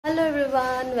Hello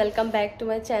everyone, welcome back to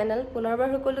my channel.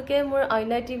 পুনৰবাৰ সকলোকে মোৰ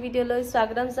অন্য এটি ভিডিঅ'লৈ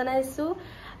স্বাগতম জনাইছো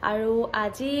আৰু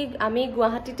আজি আমি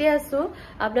গুৱাহাটীতে আছো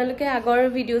আপোনালোকে আগৰ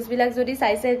ভিডিঅ'জ বিলাক যদি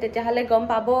চাইছে তেতিয়াহলে গম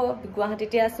পাব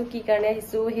গুৱাহাটীতে আছো কি কাৰণে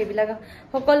আহিছো হেবিলাক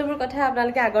সকলোবোৰ কথা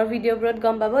আপোনালোকে আগৰ ভিডিঅ'বোৰত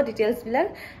গম পাব ডিটেইলছ বিলাক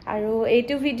আৰু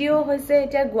এইটো ভিডিঅ' হৈছে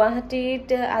এতিয়া গুৱাহাটীত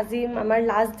আজি আমাৰ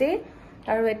লাষ্ট ডে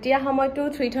আৰু এতিয়া সময়টো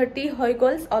 3:30 হৈ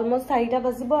গ'ল অলমোষ্ট 4টা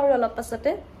বাজিব আৰু অলপ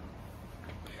পাছতে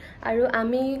আৰু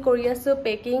আমি কৰি আছো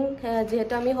পেকিং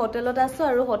যেহেতু আমি হোটেলত আছো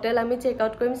আৰু হোটেল আমি চেক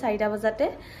আউট কৰিম 4টা বজাতে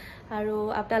আৰু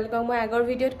আপোনালোকক মই আগৰ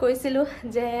ভিডিঅ'ত কৈছিলো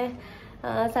যে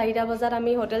 4টা বজাত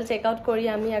আমি হোটেল চেক আউট কৰি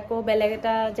আমি আকৌ বেলেগ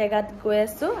এটা জায়গাত গৈ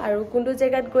আছো আৰু কোনটো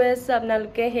জায়গাত গৈ আছো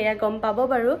আপোনালোকে হেয়া গম পাব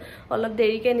বাৰু অলপ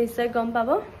দেৰিকে নিশ্চয় গম পাব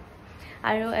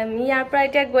আৰু আমি ইয়াৰ পৰা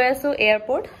এতিয়া গৈ আছো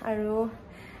এয়াৰপোৰ্ট আৰু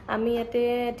আমি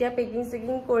এতিয়া পেকিং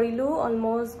কৰিলো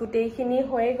অলমোষ্ট গুটেইখিনি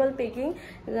হৈ গল পেকিং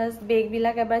জাস্ট বেগ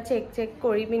বিলাক এবাৰ চেক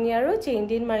কৰি পিনি আৰু চেইন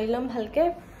দিন মাৰিলাম ভালকে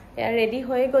ৰেডি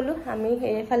হৈ গলো আমি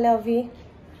এফালে অভি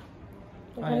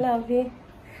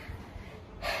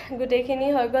গুটেইখিনি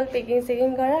হৈ গল পেকিং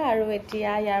কৰা আৰু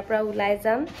এতিয়া ইয়াৰ পৰা ওলাই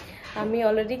যাম আমি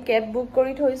অলৰেডি কেব বুক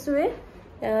কৰি থৈছোৱে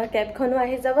কেবখনো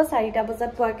আহি যাব 4টা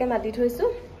বজাত পোৱাকে মাতি থৈছো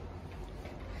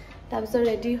তাৰপিছত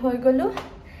ৰেডি হৈ গলো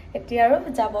এতিয়া আৰু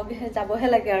যাবহে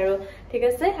লাগে আৰু ঠিক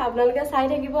আছে আপোনালোকে চাই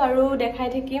থাকিব আৰু দেখাই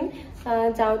থাকিম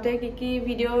যাওতে কি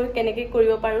ভিডিঅ' কেনেকৈ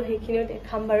কৰিব পাৰো সেইখিনিও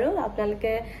দেখাম বাৰু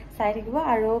আপোনালোকে চাই থাকিব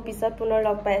আৰু পিছত পুনৰ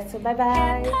লগ পাই আছো বাই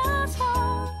বাই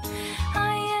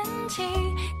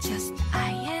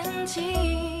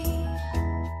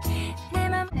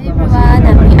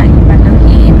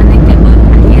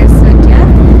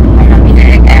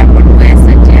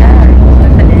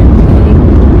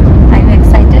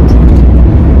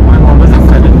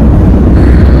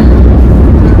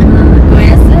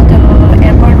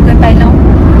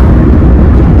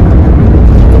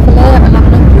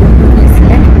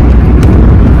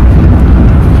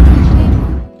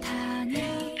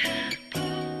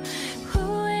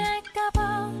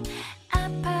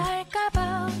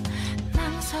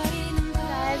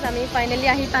আমি ফাইনালি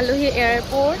আহি পালোহি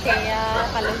এয়াৰপোৰ্ট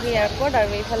পালোহি এয়াৰপোৰ্ট আৰু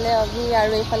এইফালে অভি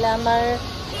আৰু এইফালে আমাৰ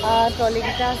ট্ৰলি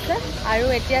গিটা আছে আৰু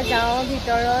এতিয়া যাওঁ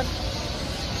ভিতৰত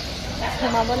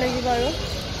সোমাব লাগিব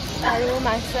আৰু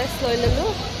মাস্ক লৈ ললো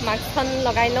মাস্কখন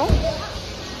লগাই লওঁ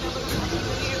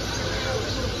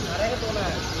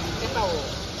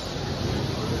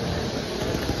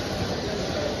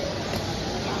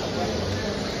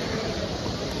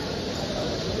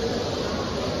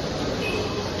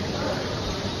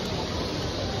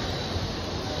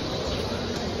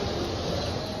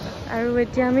আৰু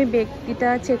এতিয়া আমি বেগ গিটা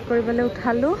চেক কৰিবলৈ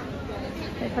উঠালো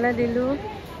এফালে দিলো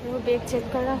আৰু বেগ চেক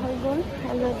কৰা হৈ গ'ল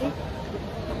অলৰেডি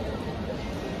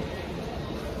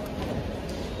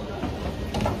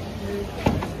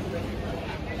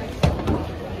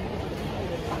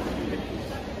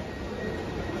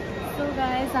সো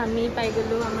গাইস আমি পাই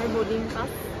গলো আমাৰ বোৰ্ডিং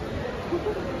পাছ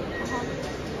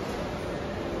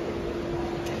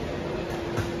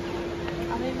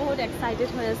আমি বহুত এক্সাইটেড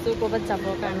হৈ আছো ক'বাত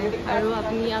যাবৰ কাৰণে আৰু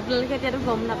আপোনালোকে এতিয়াতো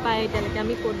গম নাপায় এতিয়ালৈকে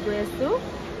আমি ক'ত গৈ আছো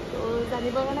তো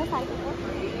জানিবৰ কাৰণে চাই থাকক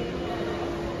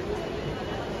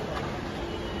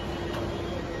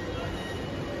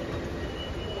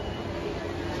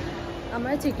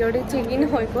আমাৰ চিকিউৰিটি চেক ইন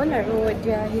হৈ গ'ল আৰু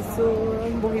এতিয়া আহিছো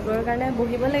বহিবৰ কাৰণে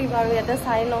বহিব লাগিব আৰু ইয়াতে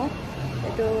চাই লওঁ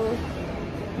এইটো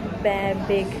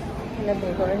বেগ মানে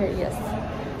বেগৰ হেৰি আছে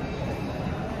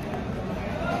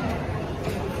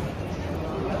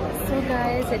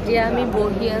গাইজ এতিয়া আমি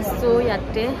বহি আছো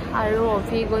ইয়াতে আৰু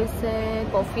অভি গৈছে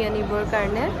কফি আনিবৰ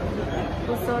কাৰণে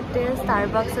ওচৰতে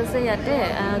ষ্টাৰবাক্স আছে ইয়াতে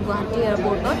গুৱাহাটী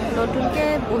এয়াৰপোৰ্টত নতুনকৈ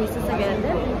বহিছে চাগে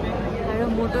ইয়াতে আৰু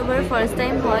মোৰতো বাৰু ফাৰ্ষ্ট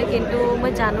টাইম হয় কিন্তু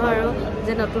মই জানো আৰু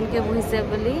যে নতুনকৈ বহিছে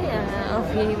বুলি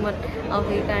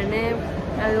অভিৰ কাৰণে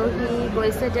আৰু সি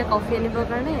গৈছে এতিয়া কফি আনিবৰ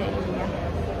কাৰণে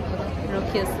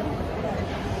ৰখি আছে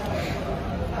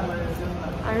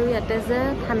আৰু ইয়াতে যে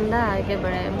ঠাণ্ডা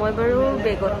একেবাৰে মই বাৰু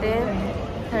বেগতে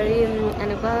হেৰি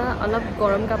এনেকুৱা অলপ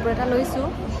গৰম কাপোৰ এটা লৈছোঁ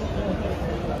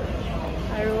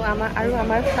আৰু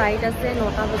আমাৰ ফ্লাইট আছে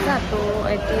 9টা বজাত তো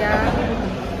এতিয়া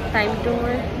টাইমটো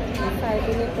মই চাই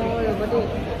পিনি কওঁ ৰ'ব দেই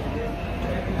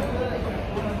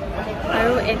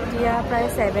আৰু এতিয়া প্ৰায়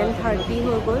 7:30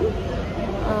 হৈ গ'ল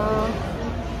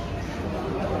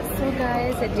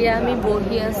গাইজ এতিয়া আমি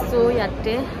বহি আছো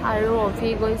ইয়াতে আৰু অভি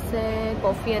গৈছে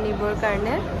কফি আনিবৰ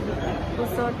কাৰণে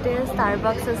ওচৰতে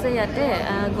ষ্টাৰবাক্স আছে ইয়াতে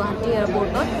গুৱাহাটী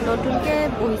এয়াৰপোৰ্টত নতুনকৈ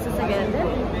বহিছে চাগে ইয়াতে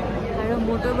আৰু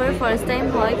মোৰতো বাৰু ফাৰ্ষ্ট টাইম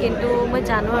হয় কিন্তু মই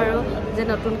জানো আৰু যে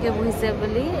নতুনকৈ বহিছে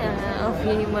বুলি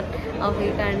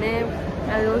অভিৰ কাৰণে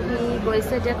আৰু সি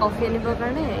গৈছে এতিয়া কফি আনিবৰ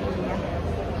কাৰণে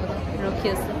ৰখি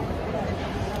আছে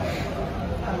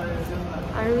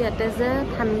আৰু ইয়াতে যে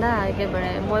ঠাণ্ডা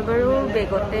একেবাৰে মই বাৰু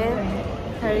বেগতে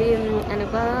হেৰি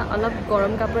এনেকুৱা অলপ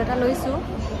গৰম কাপোৰ এটা লৈছোঁ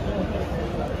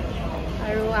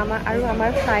আৰু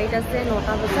আমাৰ ফ্লাইট আছে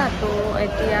 9টা বজাত তো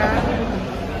এতিয়া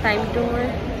টাইমটো মই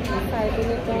চাই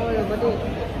পিনি কওঁ ৰ'ব দেই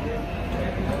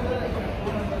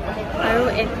আৰু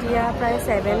এতিয়া প্ৰায়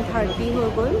 7:30 হৈ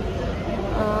গ'ল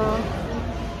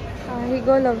আহি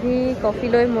গ'ল অভি কফি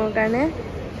লৈ মোৰ কাৰণে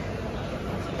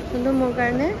কিন্তু মোৰ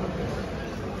কাৰণে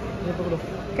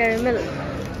কেৰামেল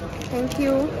থেংক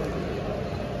ইউ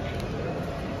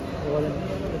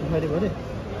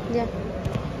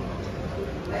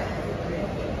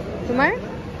তোমাৰ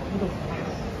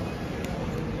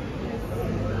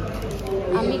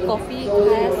আমি কফি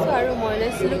খাই আছোঁ আৰু মই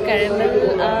লৈছিলোঁ কেৰামেল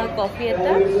কফি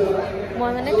এটা মই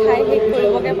মানে খাই শেষ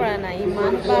কৰিবগৈ পৰা নাই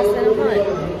ইমান সোপা আছে নহয়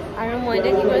আৰু মই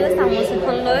এতিয়া কি কৰিলোঁ চামুচ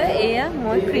এখন লৈ এয়া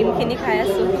মই ক্ৰীমখিনি খাই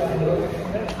আছোঁ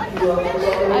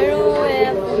আৰু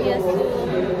এয়া পঢ়ি আছোঁ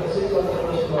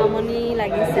আমনি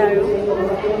লাগিছে আৰু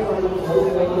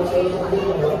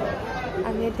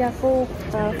আমি এতিয়া আকৌ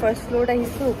ফাৰ্ষ্ট ফ্ল'ৰত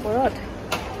আহিছোঁ ওপৰত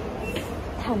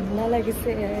ঠাণ্ডা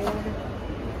লাগিছে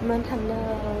ইমান ঠাণ্ডা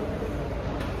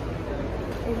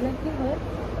এইবিলাক কি হয়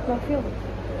কফি হ'ব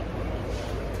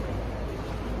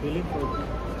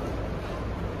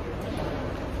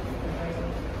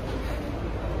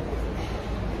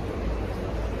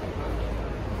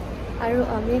আৰু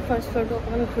আমি ফাৰ্ষ্ট ফ্ল'ৰটো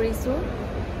অকণমান ঘূৰিছোঁ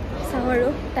চাওঁ আৰু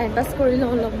টাইম পাছ কৰি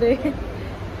লওঁ অলপ দেৰি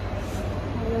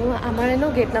আৰু আমাৰ এনেও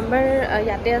গেট নাম্বাৰ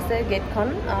ইয়াতে আছে গেটখন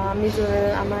আমি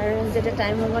আমাৰ যেতিয়া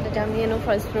টাইম হ'ব তেতিয়া আমি এনেও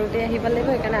ফাৰ্ষ্ট ফ্ল'ৰতে আহিব লাগিব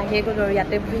সেইকাৰণে আহিয়ে গ'লোঁ আৰু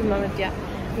ইয়াতে বহিম আৰু এতিয়া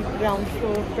গ্ৰাউণ্ড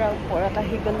ফ্ল'ৰৰ পৰা ওপৰত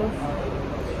আহি গ'লোঁ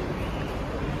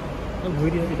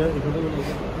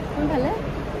ভালে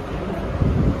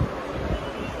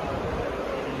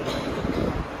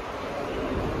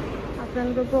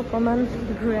আপোনালোককো অকণমান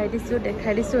ঘূৰাই দিছোঁ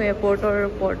দেখাই দিছোঁ এয়াৰপৰ্টৰ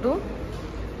ওপৰতো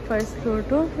ফাৰ্ষ্ট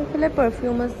ফ্ল'ৰটো সেইফালে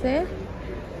পাৰফিউম আছে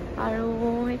আৰু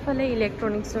সেইফালে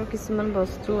ইলেক্ট্ৰনিক্সৰ কিছুমান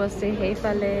বস্তু আছে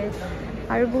সেইফালে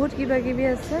আৰু বহুত কিবা কিবি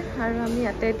আছে আৰু আমি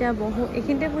ইয়াতে এতিয়া বহোঁ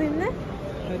এইখিনিতে বহিমনে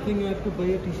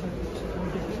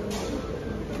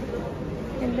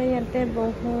কিন্তু ইয়াতে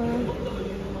বহোঁ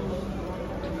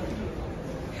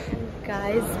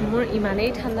গাইজ মোৰ ইমানেই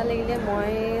ঠাণ্ডা লাগিলে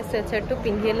মই চুৱেটাৰটো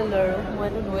পিন্ধি ল'লোঁ আৰু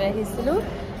মইতো লৈ আহিছিলোঁ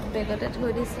বেগতে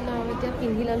থৈ দিছিলোঁ আৰু এতিয়া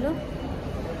পিন্ধি ল'লোঁ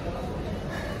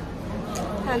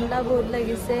ঠাণ্ডা বহুত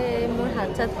লাগিছে মোৰ হাত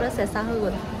চাত পূৰা চেঁচা হৈ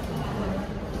গ'ল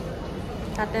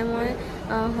তাতে মই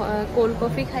কোল্ড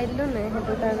কফি খাই দিলোঁ নে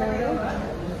সেইটো কাৰণে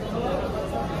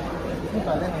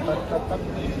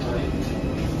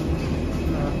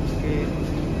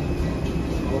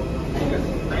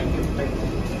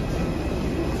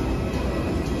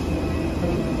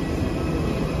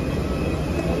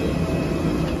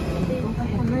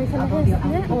আমাৰ এইফালেহে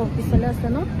আছিলে পিছলে আছে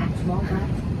ন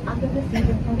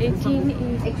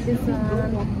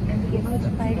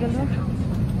 18 পাই গ'লোঁ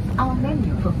Our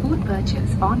menu for food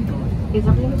purchase on board is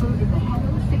available in the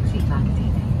Hello 60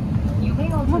 magazine. You may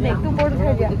also download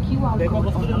the QR code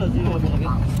on the board.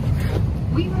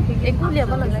 We will begin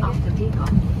after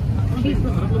takeoff. Please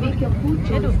make your food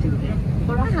choice today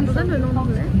for us to serve you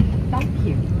promptly. Thank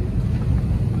you.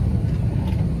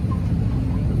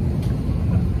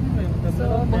 So,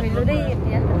 বহিলোঁ দেই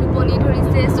এতিয়া টোপনি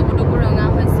ধৰিছে চকুটুকু ৰঙা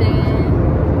হৈছে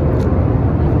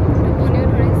টোপনিও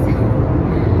ধৰিছে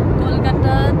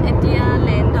কলকাতাত এতিয়া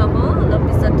লেণ্ড হ'ব অলপ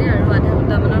পিছতে আৰু আধা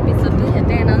ঘণ্টামানৰ পিছতে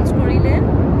সিহঁতে এনাউন্স কৰিলে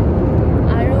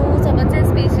আৰু চবতছে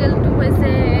স্পেচিয়েলটো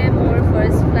হৈছে মোৰ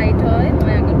ফাৰ্ষ্ট ফ্লাইট হয়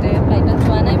মই আগতে ফ্লাইটত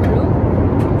যোৱা নাই বাৰু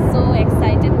চ'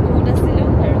 এক্সাইটেড বহুত আছিলোঁ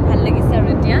আৰু ভাল লাগিছে আৰু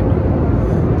এতিয়া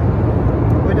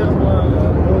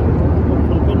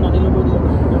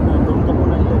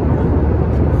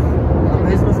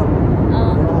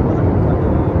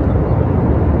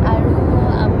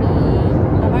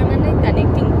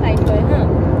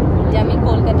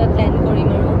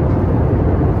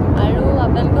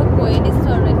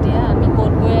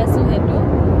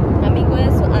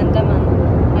Andaman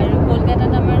আৰু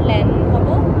কলকাতাত আমাৰ লেণ্ড হ'ব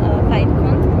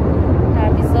ফ্লাইটখন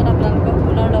তাৰপিছত আপোনালোকক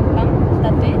পুনৰ লগ পাম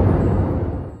তাতে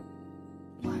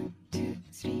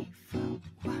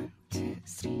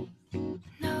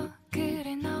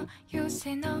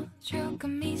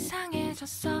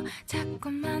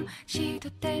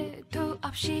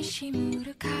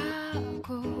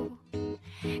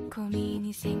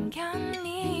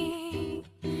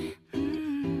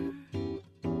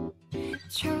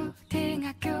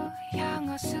초등학교 영어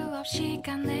수업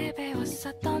시간에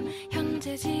배웠었던 현재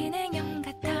진행형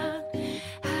같아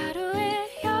하루에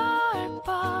 10번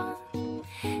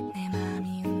내 맘이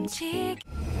움직여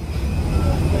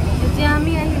এতিয়া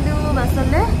আমি আহিলোঁ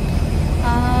বাছলৈ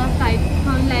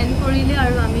ফ্লাইটখন লেণ্ড কৰিলে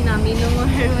আৰু আমি নামিলো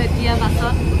আৰু এতিয়া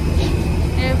বাছত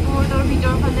এয়াৰপৰ্টৰ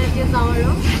ভিতৰ ফালে এতিয়া যাওঁ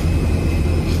আৰু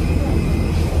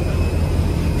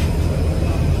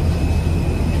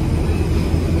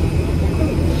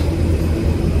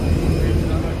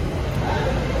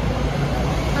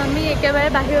আমি একেবাৰে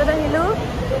বাহিৰত আহিলো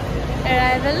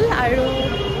এৰাইভেল আৰু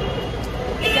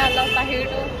এতিয়া অলপ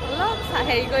বাহিৰটো অলপ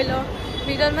হেৰি কৰিলো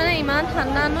ভিতৰত মানে ইমান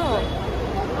ঠাণ্ডা ন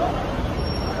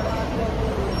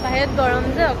বাহিৰত গৰম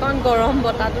যে অকণ গৰম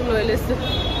বতাহটো লৈ লৈছোঁ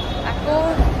আকৌ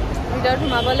ভিতৰত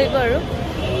সোমাব লাগিব আৰু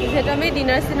যিহেতু আমি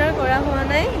ডিনাৰ চিনাৰ কৰা হোৱা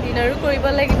নাই ডিনাৰো কৰিব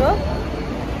লাগিব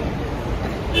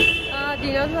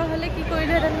দিনত হোৱা হ'লে কি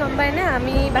কৰিলোহেঁতেন গম পায়নে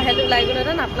আমি বাহিৰত ওলাই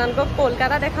গ'লোহেঁতেন আপোনালোকক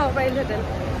কলকাতা দেখাব পাৰিলোহেঁতেন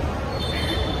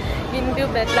কিন্তু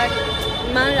বেডলাক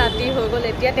ইমান ৰাতি হৈ গ'ল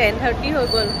এতিয়া 10:30 হৈ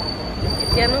গ'ল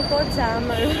এতিয়ানো ক'ত যাম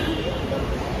আৰু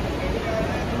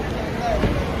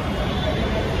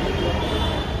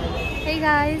হেই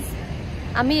গাইজ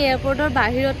আমি এয়াৰপৰ্টৰ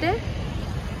বাহিৰতে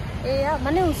এয়া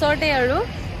মানে ওচৰতে আৰু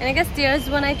এনেকৈ ষ্টেয়াৰ্ছ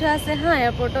বনাই থোৱা আছে হা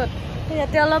এয়াৰপৰ্টত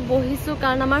ইয়াতে অলপ বহিছোঁ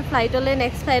কাৰণ আমাৰ ফ্লাইটলৈ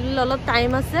নেক্সট ফ্লাইটলৈ অলপ টাইম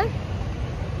আছে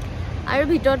আৰু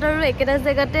ভিতৰত আৰু একেটা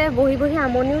জেগাতে বহি বহি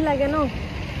আমনিও লাগে ন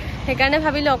সেইকাৰণে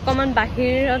ভাবিলোঁ অকণমান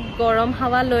বাহিৰত গৰম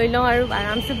হাৱা লৈ লওঁ আৰু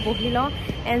আৰামছে বহি লওঁ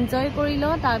এনজয় কৰি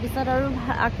লওঁ তাৰপিছত আৰু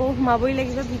আকৌ সোমাবই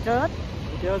লাগিব ভিতৰত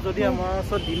এতিয়া যদি আমাৰ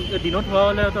দিনত হোৱা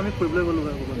হ'লে আমি ফুৰিবলৈ গ'লো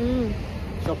হয়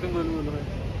শ্বপিং কৰিবলৈ গ'লো হয়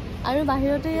আৰু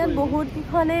বাহিৰতে ইয়াত বহুত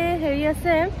কেইখনে হেৰি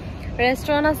আছে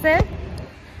ৰেষ্টুৰেণ্ট আছে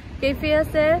কেফে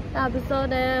আছে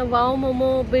তাৰপিছত ৱাও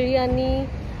ম'ম' বিৰিয়ানী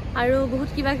আৰু বহুত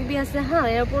কিবা কিবি আছে হা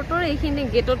এয়াৰপৰ্টৰ এইখিনি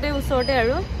গেটতে ওচৰতে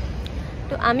আৰু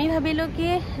তো আমি ভাবিলোঁ কি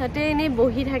ইয়াতে এনেই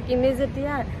বহি থাকিমেই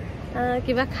যেতিয়া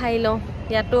কিবা খাই লওঁ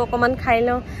ইয়াতো অকণমান খাই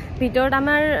লওঁ ভিতৰত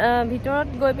আমাৰ ভিতৰত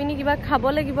গৈ পিনি কিবা খাব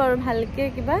লাগিব আৰু ভালকৈ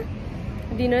কিবা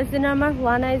ডিনাৰ চিনাৰ আমাৰ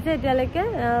হোৱা নাই যে এতিয়ালৈকে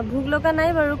ভোক লগা নাই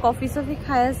বাৰু কফি চফি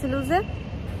খাই আছিলোঁ যে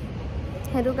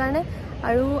সেইটো কাৰণে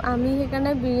আৰু আমি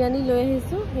সেইকাৰণে বিৰিয়ানী লৈ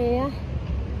আহিছোঁ সেয়া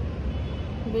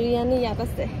বিৰিয়ানী ইয়াত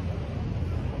আছে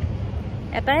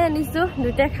এটাই আনিছোঁ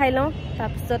দুটাই খাই লওঁ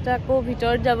তাৰপিছত আকৌ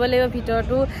ভিতৰত যাব লাগিব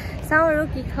ভিতৰতো চাওঁ আৰু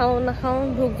কি খাওঁ নাখাওঁ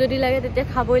ভোক যদি লাগে তেতিয়া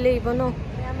খাবই লাগিব ন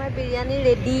আমাৰ বিৰিয়ানী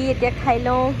ৰেডি এতিয়া খাই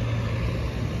লওঁ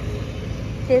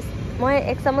মই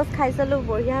এক চামুচ খাই চালোঁ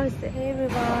বঢ়িয়া হৈছে সেই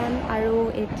বিমান আৰু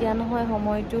এতিয়া নহয়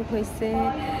সময়টো হৈছে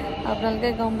আপোনালোকে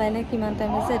গম পায়নে কিমান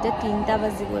টাইম হৈছে এতিয়া 3টা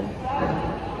বাজি গ'ল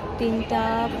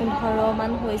 3:15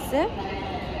 মান হৈছে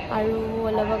আৰু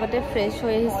অলপ আগতে ফ্ৰেছ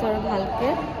হৈ আহিছোঁ আৰু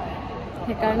ভালকৈ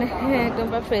সেইকাৰণে একদম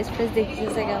পুৰা ফ্ৰেছ দেখিছে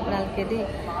চাগে আপোনালোকে দেই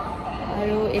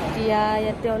আৰু এতিয়া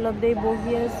ইয়াতে অলপ দেৰি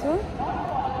বহি আছোঁ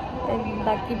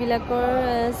বাকীবিলাকৰ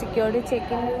ছিকিউৰিটি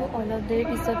চেকিং অলপ দেৰি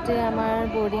পিছতে আমাৰ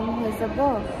বৰ্ডিং হৈ যাব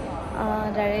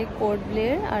ডাইৰেক্ট পৰ্ট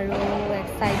ব্লেয়াৰ আৰু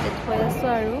এক্সাইটেড হৈ আছোঁ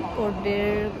আৰু পৰ্ট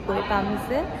ব্লেয়াৰ গৈ পাম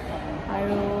যে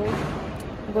আৰু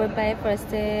গৈ পাই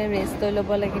ফাৰ্ষ্টে ৰেষ্ট লৈ ল'ব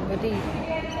লাগিব দেই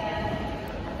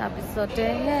তাৰপিছতে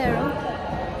সেয়াই আৰু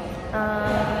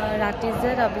ৰাতি যে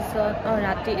তাৰপিছত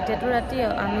ৰাতি এতিয়াতো ৰাতি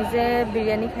আমি যে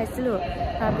বিৰিয়ানী খাইছিলোঁ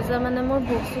তাৰপিছত মানে মোৰ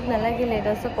ভোক চোক নালাগিলে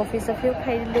তাৰপিছত কফি চফিও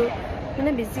খাই দিলোঁ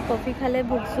মানে বেছি কফি খালে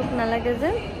ভোক চোক নালাগে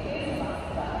যে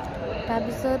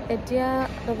তাৰপিছত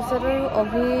আৰু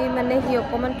অভি মানে সি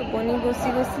অকণমান টোপনি গুচি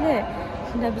গৈছিলে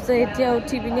তাৰপিছত এতিয়া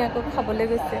উঠি পিনি আকৌ খাবলৈ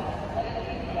গৈছে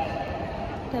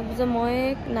তাৰপিছত মই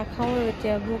নাখাওঁ আৰু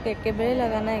এতিয়া ভোক একেবাৰে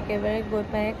লগা নাই একেবাৰে গৈ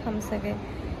পাই খাম চাগে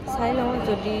চাই লওঁ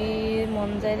যদি মন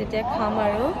যায় তেতিয়া খাম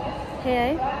আৰু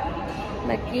সেয়াই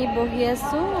বাকী বহি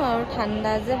আছোঁ আৰু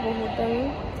ঠাণ্ডা যে বহুত আৰু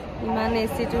ইমান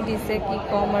এচিটো দিছে কি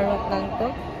ক'ম আৰু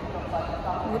আপোনালোকক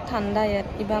বহুত ঠাণ্ডা ইয়াত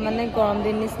কিবা মানে গৰম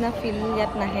দিন নিচিনা ফিল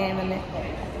ইয়াত নাহে মানে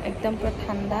একদম পুৰা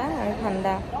ঠাণ্ডা আৰু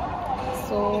ঠাণ্ডা চ'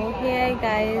 সেয়াই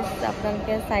গাইজ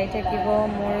আপোনালোকে চাই থাকিব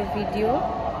মোৰ ভিডিঅ'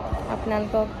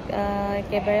 আপোনালোকক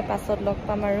একেবাৰে পাছত লগ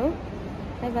পাম আৰু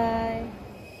বাই বাই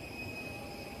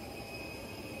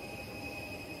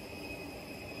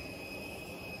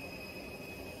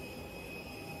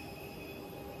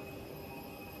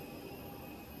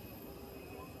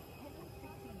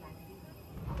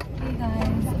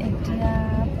এতিয়া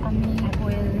আমি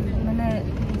মানে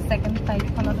ছেকেণ্ড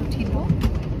ফ্লাইটখনত উঠিলোঁ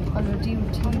অলৰেডি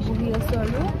উঠি বহি আছোঁ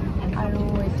আৰু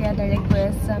এতিয়া ডাইৰেক্ট গৈ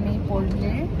আছোঁ আমি পৰ্ট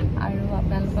ব্লেয়াৰ আৰু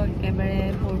আপোনালোকক একেবাৰে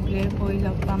পৰ্ট ব্লেয়াৰ গৈ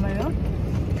লগ পাম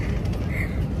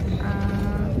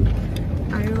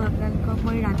আৰু আপোনালোকক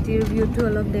মই ৰাতিৰ ভিউটো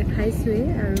অলপ দেখাইছোঁৱেই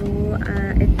আৰু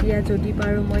এতিয়া যদি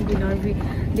পাৰোঁ মই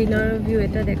দিনৰ ভিউ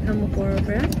এটা দেখাম ওপৰৰ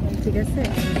পৰা ঠিক আছে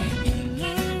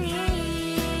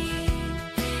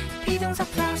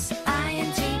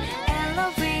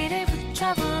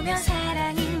붙여보면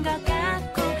사랑인 것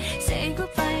같고 Say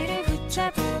goodbye를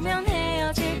붙여보면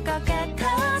헤어질 것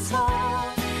같아서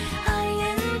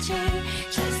ING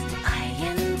just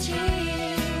ING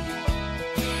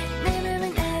내 맘은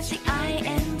아직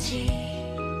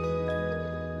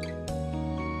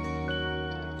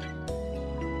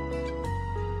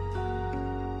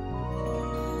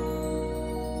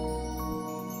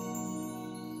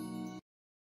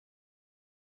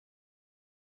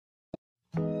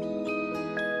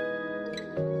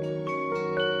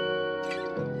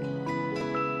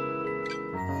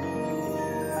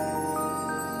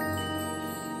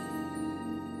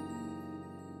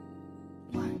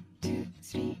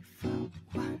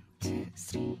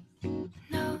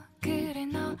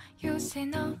요새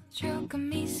너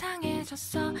조금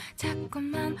이상해졌어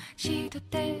자꾸만 시도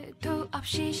때도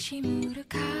없이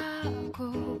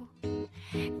시무룩하고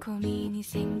고민이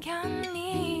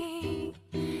생겼니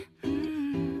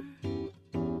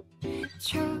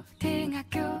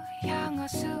초등학교 영어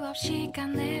수업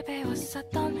시간에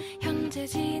배웠었던 현재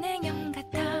진행형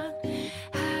같아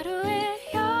하루에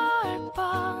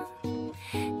 10번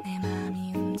내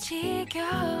맘이 움직여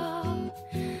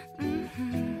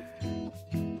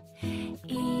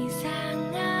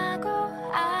이상하고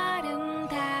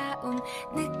아름다운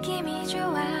느낌이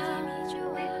좋아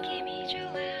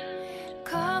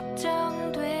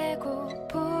걱정되고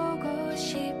보고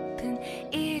싶은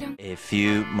이런 A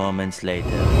few moments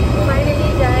later.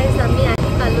 Finally guys, আমি আহি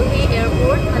পালোহি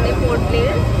এয়াৰপোৰ্ট মানে পোৰ্ট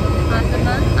ব্লেয়াৰ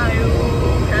আন্দামান আৰু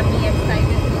আমি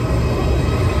এক্সাইটেড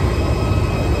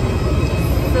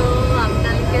তো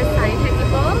আপোনালোকে চাই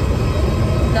থাকিব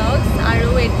ব্লগছ আৰু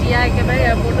এতিয়া একেবাৰে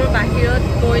এয়াৰপোৰ্টৰ বাহিৰত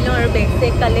গৈ লওঁ আৰু বেগ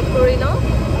চেগ কালেক্ট কৰি লওঁ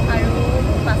আৰু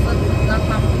পাছত লগ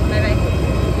পাম বাই বাই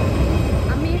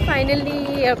আমি ফাইনেলি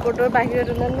এয়াৰপোৰ্টৰ বাহিৰত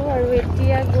ওলালোঁ আৰু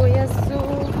এতিয়া গৈ আছোঁ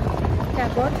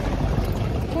কেবত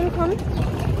কোনখন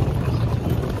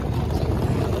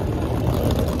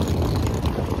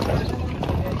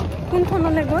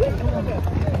কোনখনলৈ গ'ল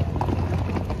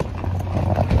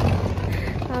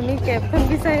আমি কেবখন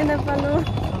বিচাৰি নাপালোঁ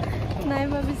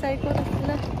নাইবা বিচাৰি ক'ত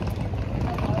আছিলে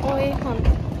এইখন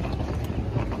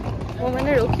মই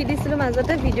মানে ৰখি দিছিলোঁ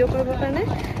মাজতে ভিডিঅ' কৰিবৰ কাৰণে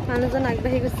মানুহজন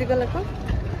আগবাঢ়ি গুচি গ'ল আকৌ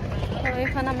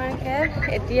এইখন আমাৰ কেব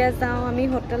এতিয়া যাওঁ আমি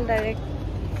হোটেল ডাইৰেক্ট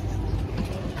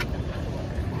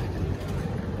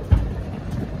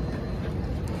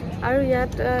আৰু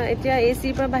ইয়াত এতিয়া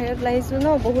এচিৰ পৰা বাহিৰত ওলাইছোঁ ন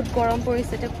বহুত গৰম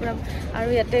পৰিছে এতিয়া পুৰা আৰু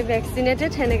ইয়াতে ভেকচিনেটেড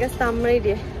সেনেকৈ ষ্টাম্প মাৰি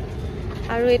দিয়ে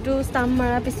আৰু এইটো ষ্টাম্প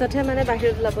মৰাৰ পিছতহে মানে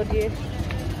বাহিৰত ওলাব দিয়ে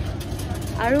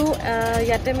আৰু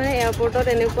ইয়াতে মানে এয়াৰপৰ্টত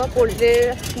এনেকুৱা পল্ট্ৰিৰ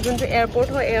যোনটো এয়াৰপৰ্ট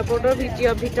হয় এয়াৰপৰ্টৰ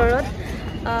ভিতৰত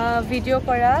ভিডিঅ'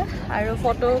 কৰা আৰু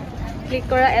ফটো ক্লিক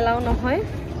কৰা এলাউ নহয়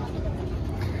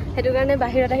সেইটো কাৰণে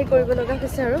বাহিৰত আহি কৰিব লগা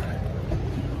হৈছে আৰু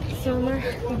চ' আমাৰ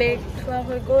বেগ থোৱা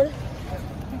হৈ গ'ল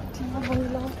বহি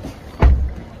লওঁ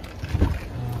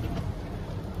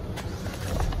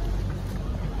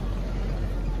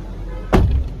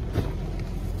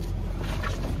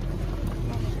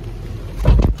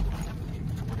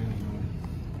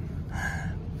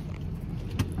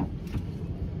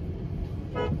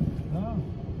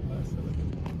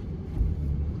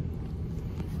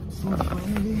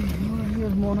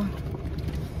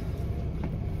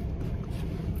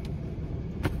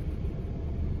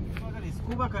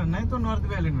स्कूबा करना है तो नॉर्थ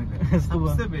वैली में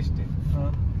सबसे बेस्ट है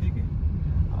ठीक है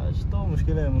आज तो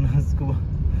मुश्किल है मुन्ना स्कूबा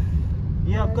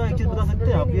ये आपका एक चीज बता सकते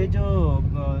हैं आप ये जो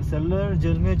सेलुलर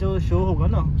जेल में जो शो होगा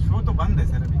ना शो तो बंद है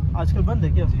सर अभी आजकल बंद है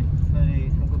क्या अरे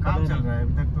हमको काम चल रहा है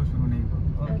अभी तक तो शुरू नहीं हुआ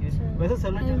वैसे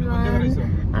सेलुलर जेल में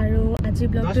আৰু আজি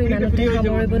ব্লগটো ইমানতে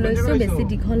সামৰিব লৈছোঁ বেছি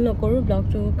দীঘল নকৰোঁ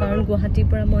ব্লগটো কাৰণ গুৱাহাটীৰ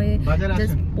পৰা মই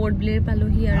জাষ্ট পোৰ্ট ব্লেয়াৰ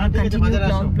পালোহি আৰু কণ্টিনিউ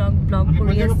ব্লগ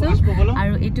কৰি আছোঁ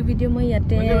আৰু এইটো ভিডিঅ' মই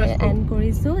ইয়াতে এণ্ড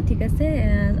কৰিছোঁ ঠিক আছে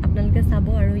আপোনালোকে চাব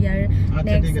আৰু ইয়াৰ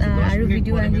নেক্সট আৰু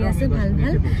ভিডিঅ' আহি আছে ভাল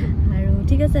ভাল আৰু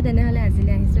ঠিক আছে তেনেহ'লে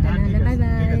আজিলৈ আহিছোঁ তেনেহ'লে বাই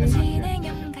বাই